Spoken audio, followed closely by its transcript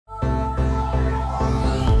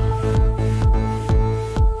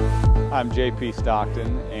I'm JP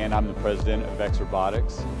Stockton, and I'm the president of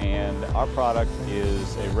Exerbotics, and our product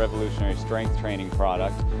is a revolutionary strength training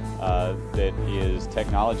product that is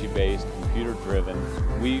technology-based,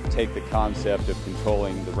 computer-driven. We take the concept of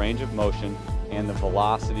controlling the range of motion and the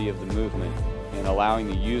velocity of the movement and allowing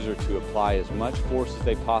the user to apply as much force as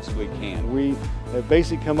they possibly can. We have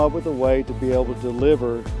basically come up with a way to be able to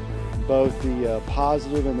deliver both the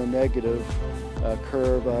positive and the negative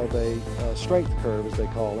curve of a strength curve, as they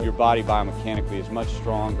call it. Your body biomechanically is much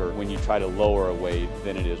stronger when you try to lower a weight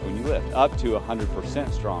than it is when you lift, up to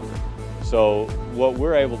 100% stronger. So what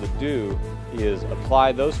we're able to do is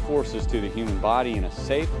apply those forces to the human body in a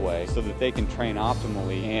safe way so that they can train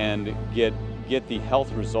optimally and get the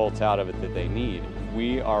health results out of it that they need.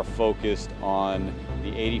 We are focused on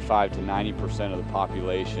the 85 to 90% of the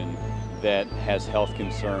population that has health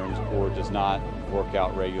concerns or does not work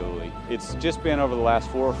out regularly. It's just been over the last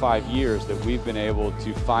 4 or 5 years that we've been able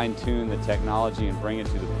to fine-tune the technology and bring it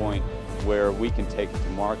to the point where we can take it to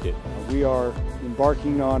market. We are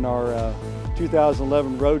embarking on our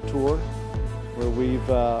 2011 road tour, where we've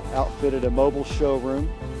outfitted a mobile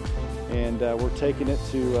showroom, and we're taking it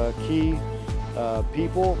to key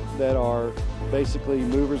people that are basically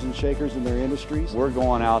movers and shakers in their industries. We're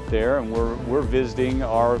going out there and we're visiting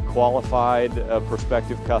our qualified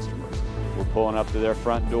prospective customers. We're pulling up to their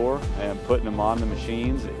front door and putting them on the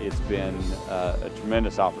machines. It's been a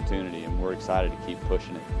tremendous opportunity, and we're excited to keep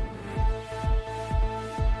pushing it.